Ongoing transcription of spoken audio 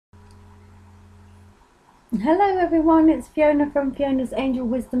Hello everyone, it's Fiona from Fiona's Angel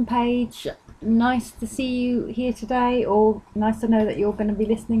Wisdom page. Nice to see you here today, or nice to know that you're going to be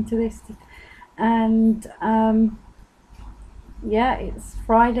listening to this. And yeah, it's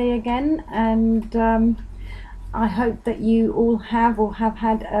Friday again, and I hope that you all have or have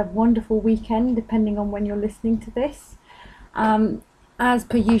had a wonderful weekend, depending on when you're listening to this. As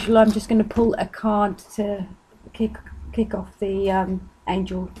per usual, I'm just going to pull a card to kick off the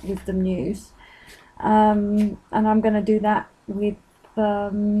Angel Wisdom news. And I'm going to do that with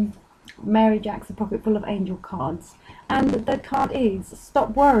Mary Jack's A Pocket Full of Angel Cards. And the card is: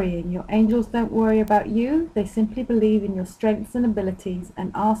 stop worrying. Your angels don't worry about you. They simply believe in your strengths and abilities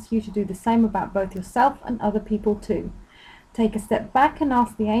and ask you to do the same about both yourself and other people too. Take a step back and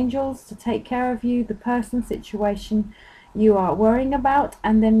ask the angels to take care of you, the person, situation you are worrying about,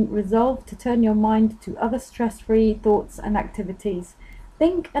 and then resolve to turn your mind to other stress-free thoughts and activities.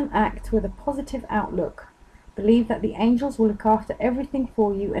 Think and act with a positive outlook. Believe that the angels will look after everything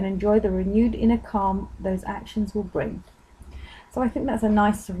for you and enjoy the renewed inner calm those actions will bring. So I think that's a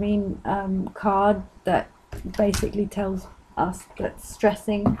nice, serene card that basically tells us that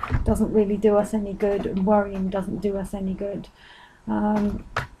stressing doesn't really do us any good and worrying doesn't do us any good.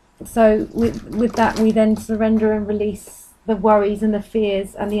 So with that, we then surrender and release the worries and the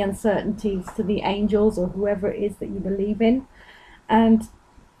fears and the uncertainties to the angels or whoever it is that you believe in, and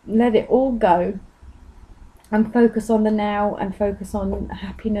let it all go and focus on the now and focus on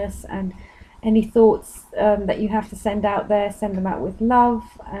happiness. And any thoughts that you have to send out there, send them out with love.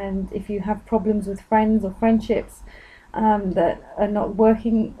 And if you have problems with friends or friendships that are not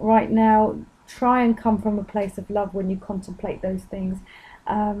working right now, try and come from a place of love when you contemplate those things,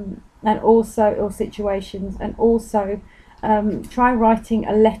 and also, or situations, and also try writing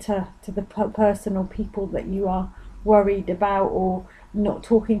a letter to the person or people that you are worried about or not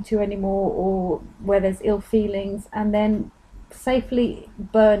talking to anymore, or where there's ill feelings, and then safely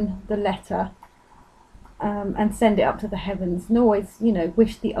burn the letter and send it up to the heavens. And always,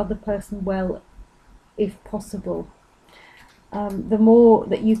 wish the other person well if possible. The more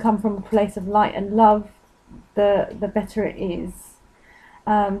that you come from a place of light and love, the better it is.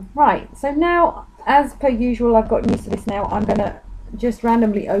 Right, so now, as per usual, I've gotten used to this now. I'm going to just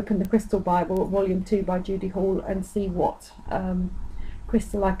randomly open the Crystal Bible, Volume 2 by Judy Hall, and see what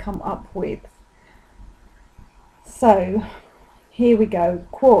crystal I come up with. So, here we go.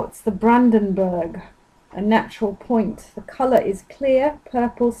 Quartz, the Brandenburg, a natural point. The colour is clear,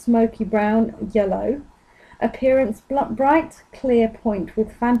 purple, smoky brown, yellow. Appearance, bright, clear point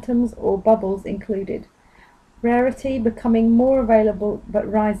with phantoms or bubbles included. Rarity, becoming more available but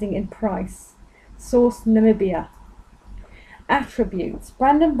rising in price. Source, Namibia. Attributes: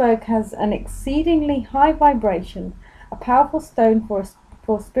 Brandenburg has an exceedingly high vibration, a powerful stone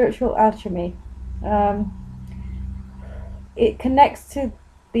for spiritual alchemy. It connects to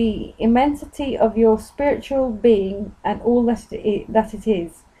the immensity of your spiritual being and all that it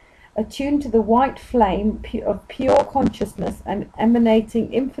is, attuned to the white flame of pure consciousness and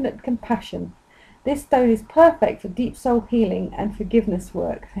emanating infinite compassion. This stone is perfect for deep soul healing and forgiveness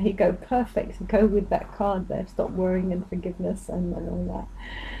work. There you go, perfect to go with that card there. Stop worrying and forgiveness and all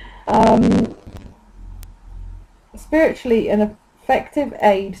that. Spiritually, an effective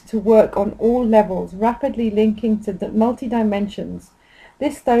aid to work on all levels, rapidly linking to the multi-dimensions.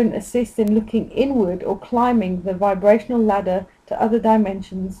 This stone assists in looking inward or climbing the vibrational ladder to other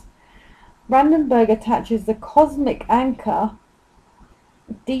dimensions. Brandenburg attaches the cosmic anchor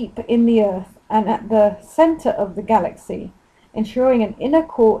deep in the earth and at the center of the galaxy, ensuring an inner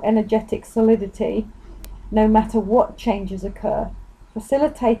core energetic solidity no matter what changes occur,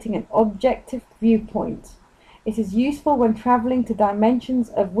 facilitating an objective viewpoint. It is useful when traveling to dimensions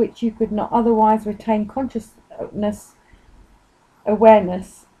of which you could not otherwise retain consciousness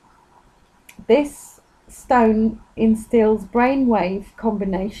awareness. This stone instills brainwave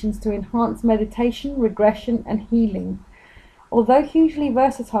combinations to enhance meditation, regression, and healing. Although a hugely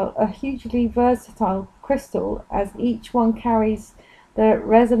versatile crystal, as each one carries the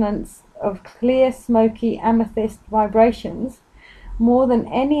resonance of clear, smoky amethyst vibrations, more than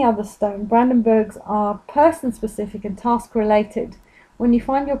any other stone, Brandenburgs are person-specific and task-related. When you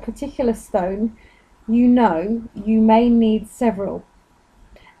find your particular stone, you know you may need several,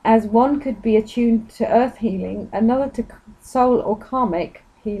 as one could be attuned to earth healing, another to soul or karmic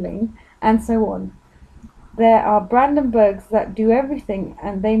healing, and so on. There are Brandenburgs that do everything,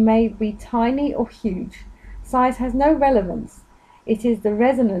 and they may be tiny or huge. Size has no relevance. It is the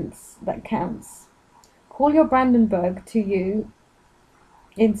resonance that counts. Call your Brandenburg to you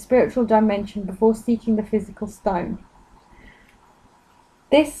in spiritual dimension before seeking the physical stone.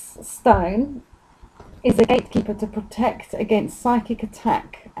 This stone is a gatekeeper to protect against psychic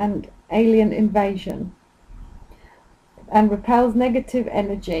attack and alien invasion, and repels negative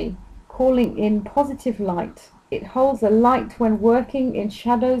energy, calling in positive light. It holds a light when working in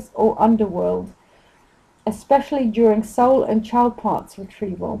shadows or underworld, especially during soul and child parts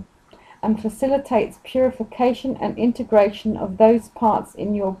retrieval, and facilitates purification and integration of those parts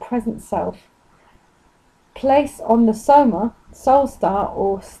in your present self. Place on the Soma, Soul Star,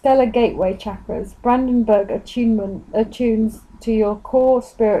 or Stellar Gateway chakras, Brandenburg attunes to your core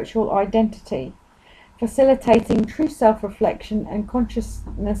spiritual identity, facilitating true self-reflection and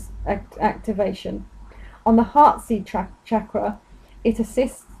consciousness activation. On the Heartseed chakra, it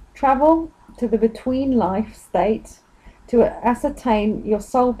assists travel to the between life state to ascertain your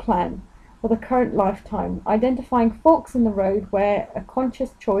soul plan for the current lifetime, identifying forks in the road where a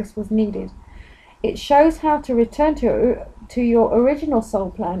conscious choice was needed. It shows how to return to your original soul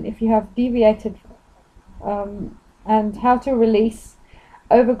plan if you have deviated, and how to release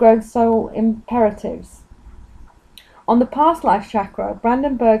overgrown soul imperatives. On the past life chakra,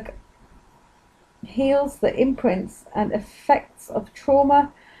 Brandenburg heals the imprints and effects of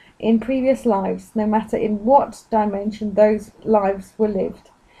trauma in previous lives, no matter in what dimension those lives were lived.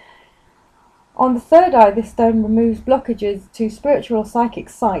 On the third eye, this stone removes blockages to spiritual psychic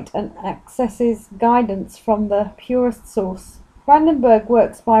sight and accesses guidance from the purest source. Brandenburg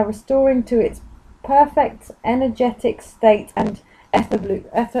works by restoring to its perfect energetic state and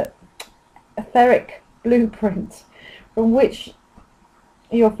etheric blueprint from which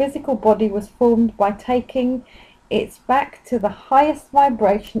your physical body was formed, by taking it back to the highest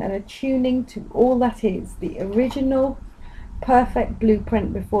vibration and attuning to all that is, the original perfect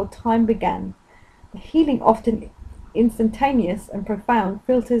blueprint before time began. The healing, often instantaneous and profound,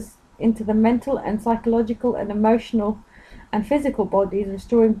 filters into the mental and psychological and emotional and physical bodies,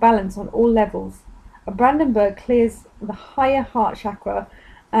 restoring balance on all levels. A Brandenburg clears the higher heart chakra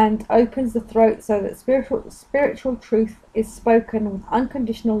and opens the throat so that spiritual truth is spoken with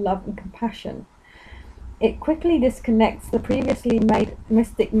unconditional love and compassion. It quickly disconnects the previously made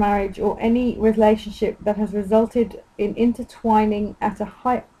mystic marriage or any relationship that has resulted in intertwining at the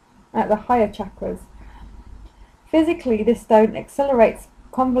higher chakras. Physically, this stone accelerates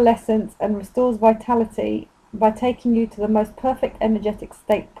convalescence and restores vitality by taking you to the most perfect energetic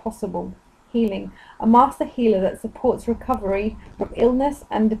state possible. Healing, a master healer that supports recovery from illness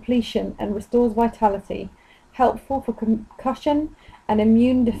and depletion and restores vitality, helpful for concussion and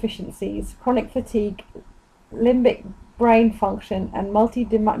immune deficiencies, chronic fatigue, limbic brain function, and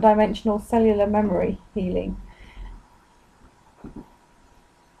multi-dimensional cellular memory healing.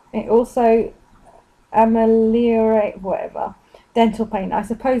 It also ameliorates dental pain. I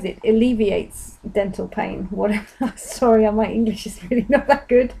suppose it alleviates dental pain. Whatever. Sorry, my English is really not that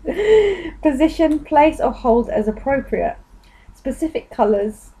good. Position, place, or hold as appropriate. Specific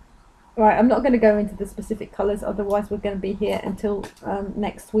colours. Right, I'm not going to go into the specific colours, otherwise we're going to be here until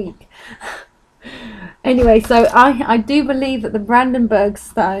next week. Anyway, so I do believe that the Brandenburg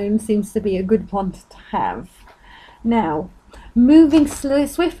stone seems to be a good one to have. Now, moving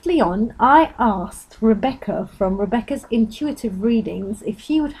swiftly on, I asked Rebecca from Rebecca's Intuitive Readings if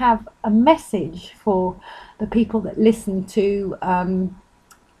she would have a message for the people that listen to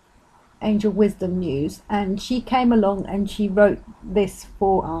Angel Wisdom News, and she came along and she wrote this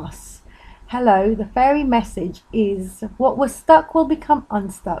for us. Hello, the fairy message is: what was stuck will become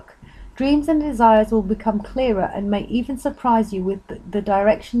unstuck. Dreams and desires will become clearer and may even surprise you with the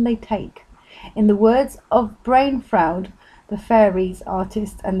direction they take. In the words of Brainfraud, the fairies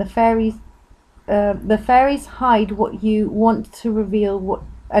artist, and the fairies hide what you want to reveal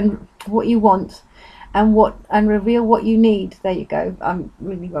what you want, and reveal what you need. There you go. I'm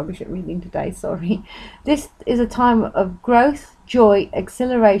really rubbish at reading today, sorry. This is a time of growth, joy,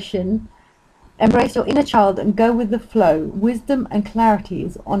 exhilaration. Embrace your inner child and go with the flow. Wisdom and clarity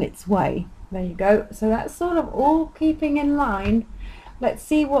is on its way. There you go. So that's sort of all keeping in line. Let's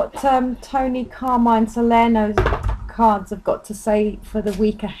see what Tony Carmine Salerno's cards have got to say for the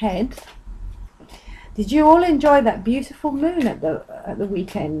week ahead. Did you all enjoy that beautiful moon at the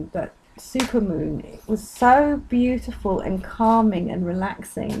weekend? That super moon. It was so beautiful and calming and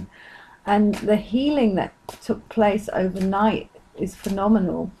relaxing, and the healing that took place overnight is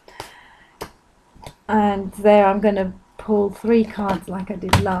phenomenal. And there, I'm going to pull 3 cards like I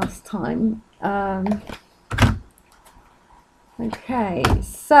did last time. Okay,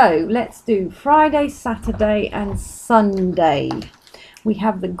 so let's do Friday, Saturday and Sunday. We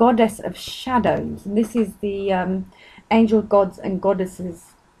have the Goddess of Shadows, and this is the Angel Gods and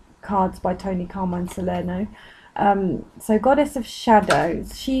Goddesses cards by Tony Carmine Salerno. So Goddess of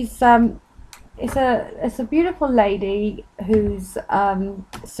Shadows, she's it's a beautiful lady who's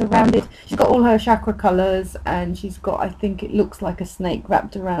surrounded. She's got all her chakra colors, and she's got, I think it looks like a snake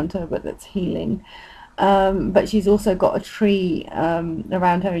wrapped around her, but that's healing. But she's also got a tree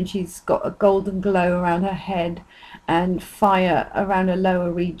around her, and she's got a golden glow around her head, and fire around her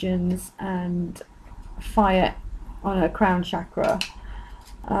lower regions, and fire on her crown chakra.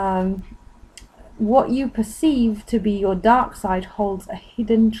 What you perceive to be your dark side holds a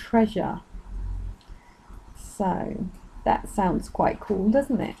hidden treasure. So that sounds quite cool,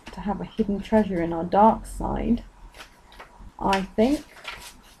 doesn't it? To have a hidden treasure in our dark side, I think.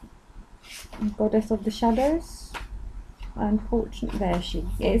 Goddess of the shadows. Unfortunately, there she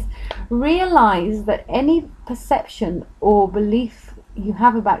is. Realize that any perception or belief you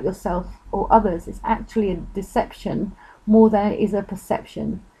have about yourself or others is actually a deception more than it is a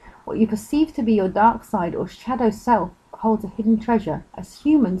perception. What you perceive to be your dark side or shadow self holds a hidden treasure. As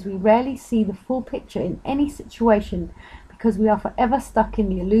humans, we rarely see the full picture in any situation because we are forever stuck in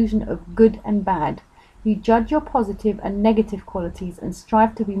the illusion of good and bad. You judge your positive and negative qualities and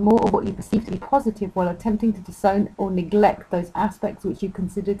strive to be more of what you perceive to be positive while attempting to disown or neglect those aspects which you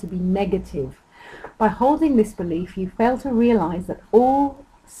consider to be negative. By holding this belief, you fail to realize that all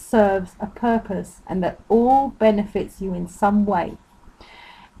serves a purpose and that all benefits you in some way.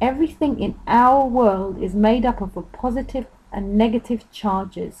 Everything in our world is made up of positive and negative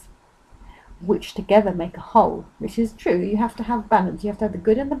charges, which together make a whole, which is true. You have to have balance. You have to have the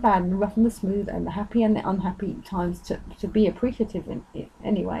good and the bad, and the rough and the smooth, and the happy and the unhappy times to be appreciative in it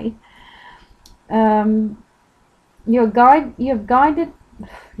anyway. You have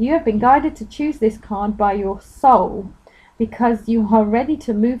been guided to choose this card by your soul because you are ready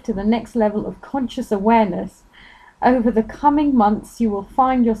to move to the next level of conscious awareness. Over the coming months, you will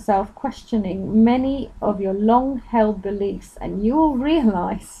find yourself questioning many of your long-held beliefs, and you will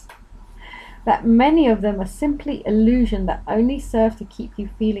realize that many of them are simply illusion that only serve to keep you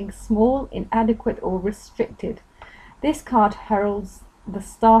feeling small, inadequate, or restricted. This card heralds the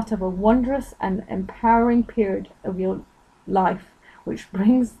start of a wondrous and empowering period of your life, which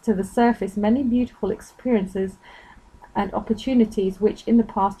brings to the surface many beautiful experiences and opportunities which in the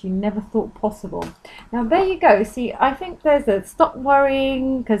past you never thought possible. Now there you go. See, I think there's a stop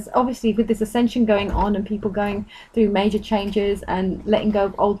worrying, because obviously with this ascension going on and people going through major changes and letting go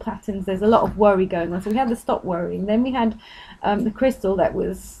of old patterns, there's a lot of worry going on. So we had the stop worrying. Then we had the crystal that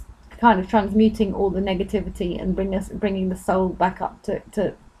was kind of transmuting all the negativity and bringing the soul back up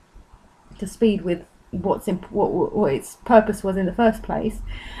to speed with what its purpose was in the first place.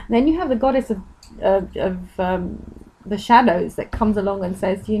 And then you have the goddess of the shadows that comes along and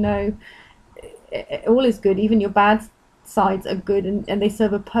says, you know, all is good, even your bad sides are good, and they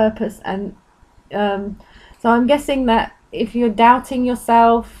serve a purpose. And so I'm guessing that if you're doubting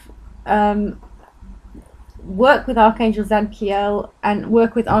yourself, work with Archangel Zadkiel and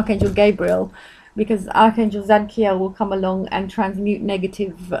work with Archangel Gabriel, because Archangel Zadkiel will come along and transmute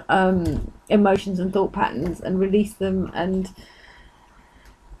negative emotions and thought patterns and release them, and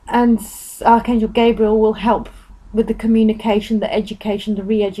Archangel Gabriel will help with the communication, the education, the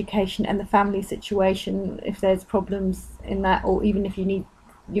re-education, and the family situation if there's problems in that, or even if you need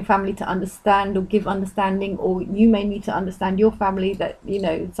your family to understand or give understanding, or you may need to understand your family, that, you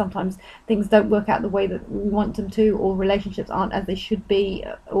know, sometimes things don't work out the way that we want them to, or relationships aren't as they should be,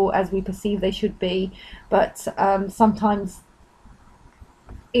 or as we perceive they should be. But sometimes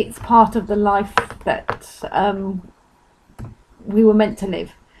it's part of the life that we were meant to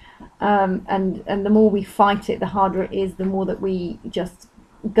live. And the more we fight it, the harder it is. The more that we just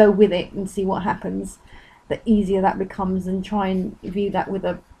go with it and see what happens, the easier that becomes, and try and view that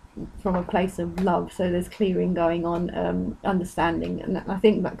from a place of love. So there's clearing going on, understanding, and I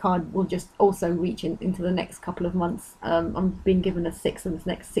think that card will just also reach into the next couple of months. I'm being given a 6 of the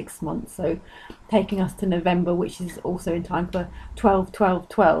next 6 months, so taking us to November, which is also in time for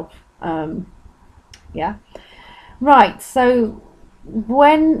 12-12-12. Yeah, right. So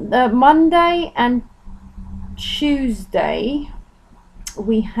when Monday and Tuesday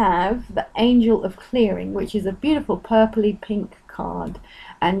we have the Angel of Clearing, which is a beautiful purpley pink card,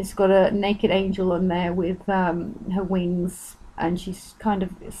 and it's got a naked angel on there with her wings, and she's kind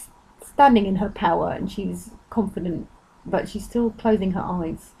of standing in her power, and she's confident, but she's still closing her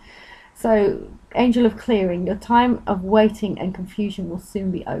eyes. So Angel of Clearing, your time of waiting and confusion will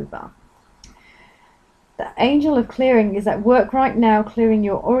soon be over. The Angel of Clearing is at work right now, clearing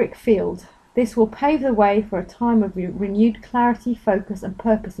your auric field. This will pave the way for a time of renewed clarity, focus, and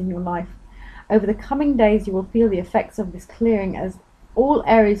purpose in your life. Over the coming days, you will feel the effects of this clearing as all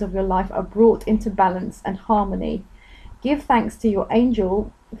areas of your life are brought into balance and harmony. Give thanks to your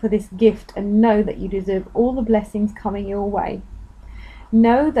angel for this gift and know that you deserve all the blessings coming your way.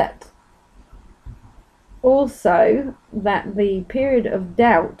 Know that also that the period of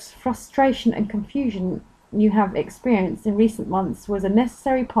doubt, frustration and confusion you have experienced in recent months was a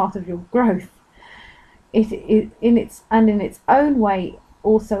necessary part of your growth. It is in its own way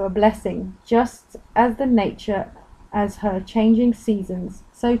also a blessing. Just as the nature as her changing seasons,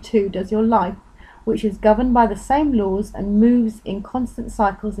 so too does your life, which is governed by the same laws and moves in constant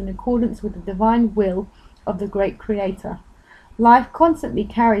cycles in accordance with the divine will of the great Creator. Life constantly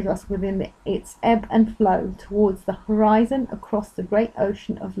carries us within its ebb and flow towards the horizon, across the great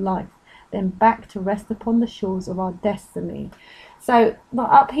ocean of life, then back to rest upon the shores of our destiny. So the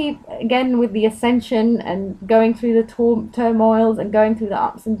upheaval again with the ascension and going through the turmoils and going through the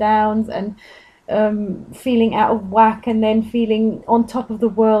ups and downs and feeling out of whack and then feeling on top of the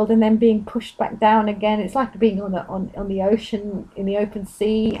world and then being pushed back down again. It's like being on the ocean in the open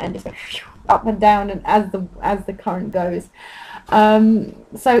sea and just up and down and as the current goes.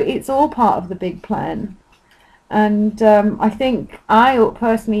 So it's all part of the big plan. And I think I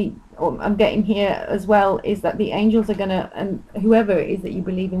personally, I'm getting here as well, is that the angels are gonna, and whoever it is that you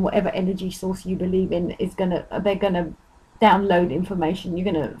believe in, whatever energy source you believe in, they're gonna download information.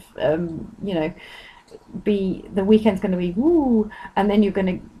 You're gonna, the weekend's gonna be woo, and then you're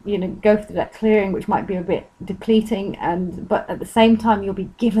gonna, go through that clearing, which might be a bit depleting, but at the same time you'll be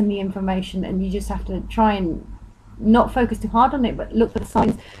given the information, and you just have to try and not focus too hard on it, but look for the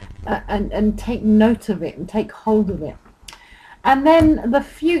signs and take note of it and take hold of it. And then the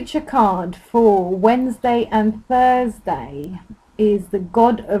future card for Wednesday and Thursday is the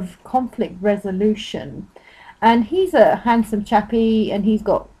God of Conflict Resolution. And he's a handsome chappy, and he's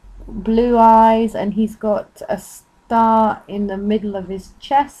got blue eyes, and he's got a star in the middle of his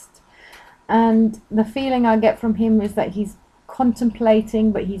chest. And the feeling I get from him is that he's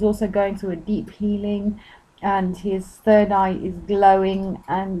contemplating, but he's also going through a deep healing, and his third eye is glowing,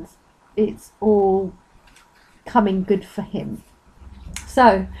 and it's all coming good for him.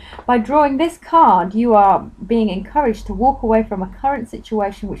 So by drawing this card, you are being encouraged to walk away from a current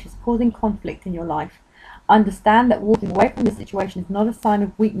situation which is causing conflict in your life. Understand that walking away from the situation is not a sign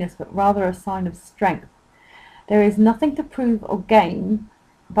of weakness, but rather a sign of strength. There is nothing to prove or gain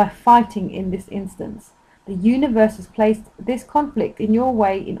by fighting in this instance. The universe has placed this conflict in your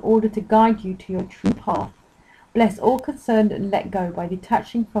way in order to guide you to your true path. Bless all concerned and let go. By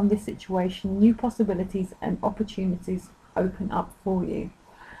detaching from this situation, new possibilities and opportunities open up for you.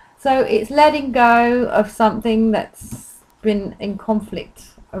 So it's letting go of something that's been in conflict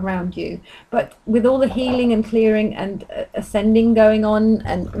around you, but with all the healing and clearing and ascending going on,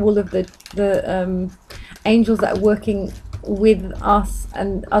 and all of the angels that are working with us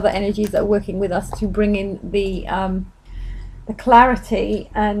and other energies that are working with us to bring in the clarity.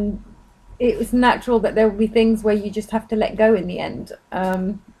 And it was natural that there will be things where you just have to let go in the end,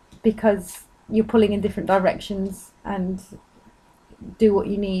 because you're pulling in different directions, and do what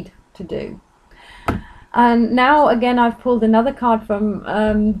you need to do. And now again I've pulled another card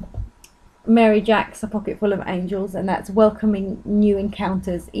from Mary Jacks, A Pocket Full of Angels, and that's welcoming new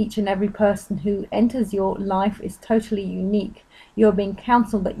encounters. Each and every person who enters your life is totally unique. You're being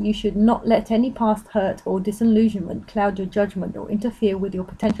counseled that you should not let any past hurt or disillusionment cloud your judgment or interfere with your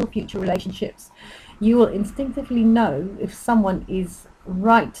potential future relationships. You will instinctively know if someone is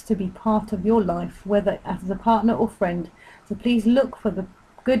right to be part of your life, whether as a partner or friend. So please look for the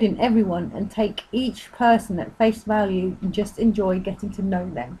good in everyone and take each person at face value and just enjoy getting to know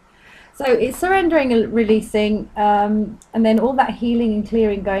them. So it's surrendering and releasing, and then all that healing and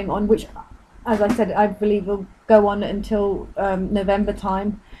clearing going on, which, as I said, I believe will go on until November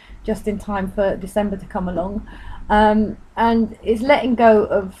time, just in time for December to come along. And it's letting go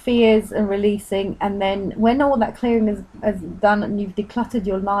of fears and releasing, and then when all that clearing is done and you've decluttered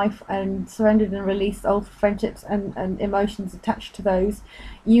your life and surrendered and released old friendships and emotions attached to those,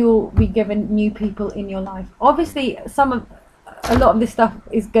 you'll be given new people in your life. Obviously a lot of this stuff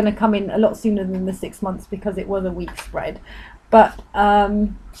is going to come in a lot sooner than the 6 months, because it was a week spread, but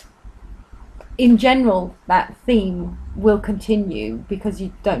in general that theme will continue, because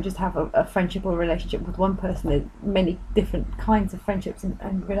you don't just have a friendship or relationship with one person. There's many different kinds of friendships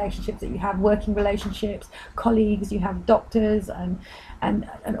and relationships that you have, working relationships, colleagues, you have doctors and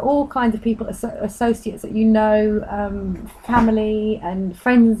all kinds of people, associates that you know, family and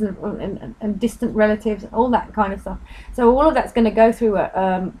friends and distant relatives, all that kind of stuff. So all of that's going to go through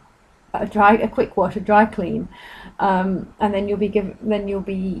a quick wash, a dry clean, and then you'll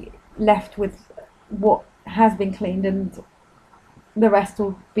be left with what has been cleaned, and the rest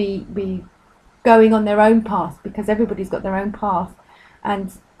will be going on their own path, because everybody's got their own path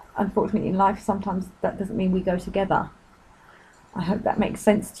And unfortunately in life sometimes that doesn't mean we go together. I hope that makes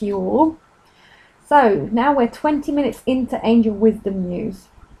sense to you all. So now we're 20 minutes into Angel Wisdom News,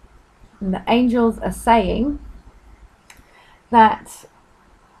 and the angels are saying that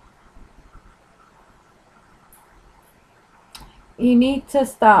you need to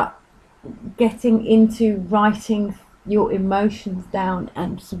start getting into writing your emotions down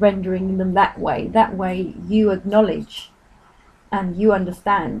and surrendering them that way. That way you acknowledge and you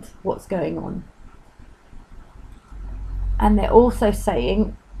understand what's going on. And they're also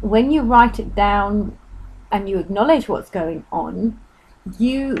saying when you write it down and you acknowledge what's going on,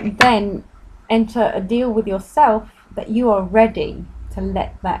 you then enter a deal with yourself that you are ready to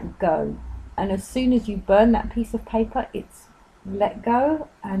let that go. And as soon as you burn that piece of paper, it's let go,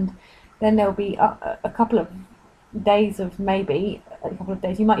 and then there'll be a couple of days of maybe a couple of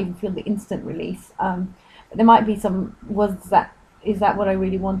days you might even feel the instant release, but there might be some is that what I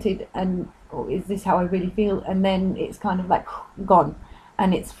really wanted, and or is this how I really feel, and then it's kind of like gone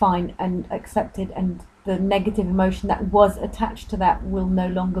and it's fine and accepted, and the negative emotion that was attached to that will no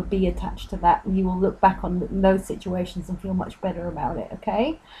longer be attached to that. You will look back on those situations and feel much better about it.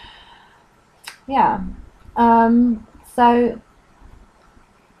 Okay, yeah. So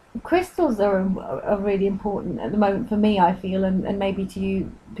crystals are really important at the moment for me, I feel, and maybe to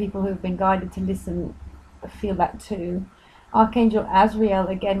you people who have been guided to listen feel that too. Archangel Azrael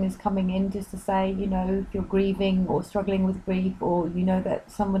again is coming in just to say, you know, if you're grieving or struggling with grief, or you know that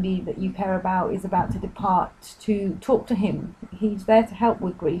somebody that you care about is about to depart, to talk to him. He's there to help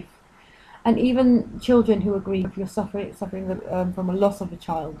with grief. And even children who are grieving, if you're suffering from a loss of a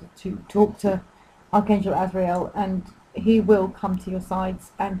child, to talk to Archangel Azrael, and he will come to your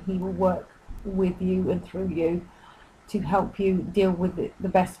sides and he will work with you and through you to help you deal with it the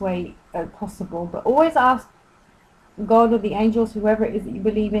best way possible. But always ask God or the angels, whoever it is that you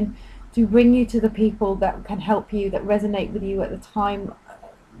believe in, to bring you to the people that can help you, that resonate with you at the time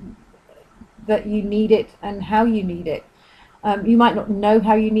that you need it and how you need it. You might not know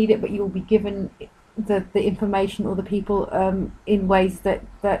how you need it, but you will be given the information or the people in ways that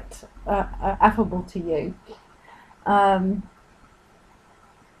are affable to you.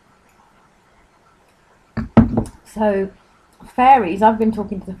 So fairies, I've been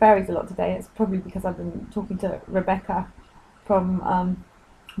talking to the fairies a lot today. It's probably because I've been talking to Rebecca from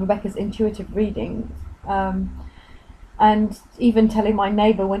Rebecca's intuitive readings, and even telling my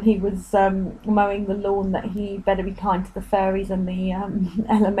neighbour when he was mowing the lawn that he better be kind to the fairies and the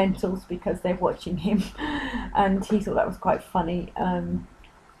elementals because they're watching him, and he thought that was quite funny.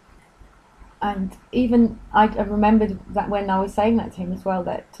 And even I remembered that when I was saying that to him as well,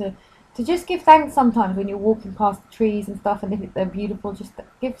 that to just give thanks sometimes when you're walking past the trees and stuff, and if they're beautiful, just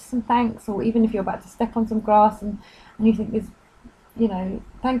give some thanks. Or even if you're about to step on some grass and you think there's, you know,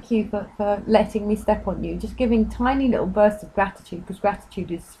 thank you for letting me step on you. Just giving tiny little bursts of gratitude, because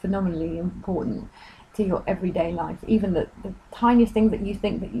gratitude is phenomenally important to your everyday life. Even the tiniest things that you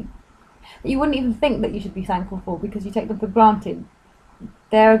think that you wouldn't even think that you should be thankful for because you take them for granted.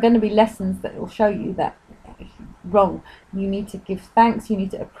 There are going to be lessons that will show you that wrong. You need to give thanks. You need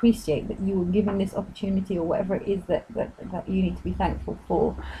to appreciate that you were given this opportunity, or whatever it is that you need to be thankful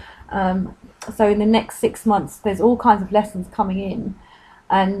for. So in the next 6 months, there's all kinds of lessons coming in,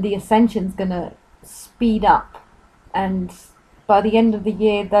 and the ascension's going to speed up. And by the end of the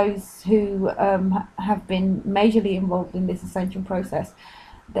year, those who have been majorly involved in this ascension process,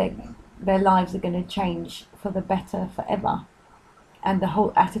 their lives are going to change for the better forever. And the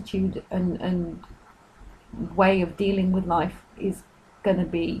whole attitude and way of dealing with life is going to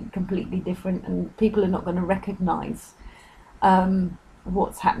be completely different, and people are not going to recognize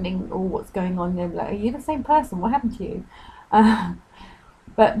what's happening or what's going on. They're like, are you the same person? What happened to you?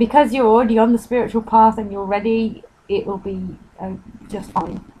 But because you're already on the spiritual path and you're ready, it will be just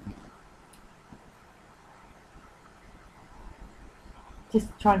fine. Just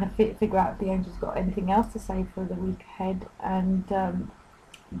trying to figure out if the angels got anything else to say for the week ahead, and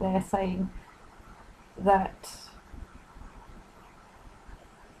they're saying that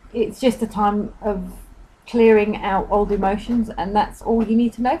it's just a time of clearing out old emotions, and that's all you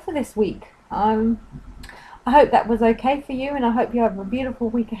need to know for this week. I hope that was okay for you, and I hope you have a beautiful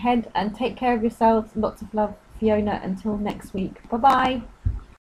week ahead, and take care of yourselves. Lots of love, Fiona. Until next week. Bye bye.